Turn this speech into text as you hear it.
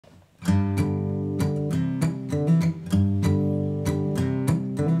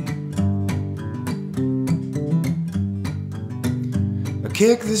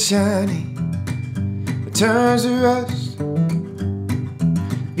kick the shiny, it turns to rust.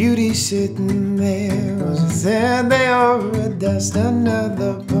 Beauty sitting there was a thin layer of dust.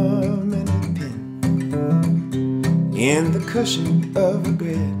 Another permanent pin in the cushion of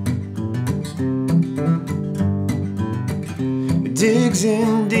regret. It digs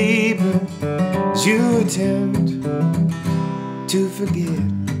in deeper as you attempt to forget.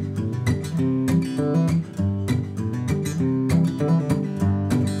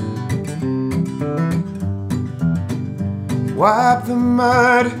 Wipe the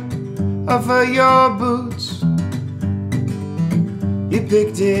mud off of your boots. You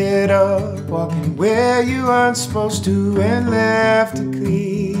picked it up walking where you weren't supposed to, and left a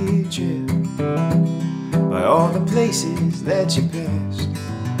clear trail by all the places that you passed.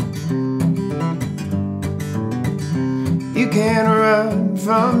 You can't run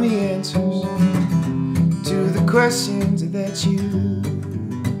from the answers to the questions that you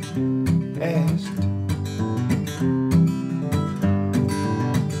asked.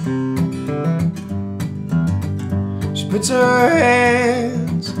 Puts her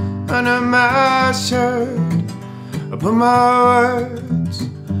hands under my shirt. I put my words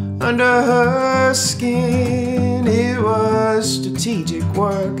under her skin. It was strategic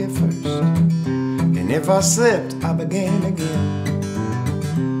work at first, and if I slipped, I began again.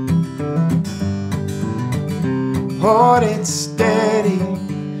 Hold it steady,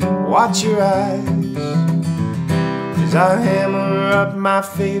 watch your eyes, as I hammer up my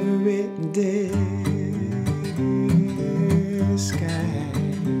favorite disguise.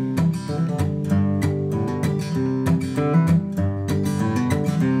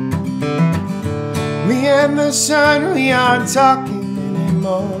 Me and the sun, we aren't talking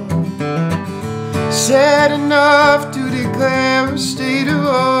anymore. Said enough to declare a state of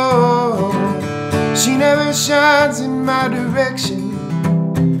war. She never shines in my direction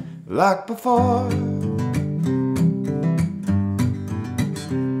like before.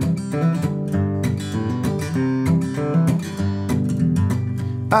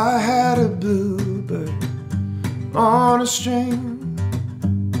 I had a bluebird on a string.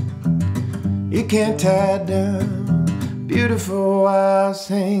 You can't tie it down, beautiful wild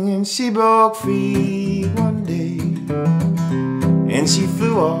thing. And she broke free one day, and she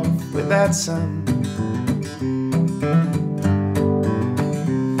flew off with that sun.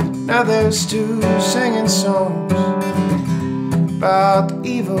 Now there's two singing songs about the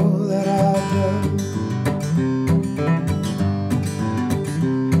evil that I've done.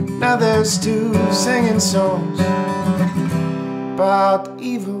 Now there's two singing songs about the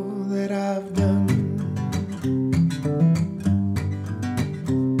evil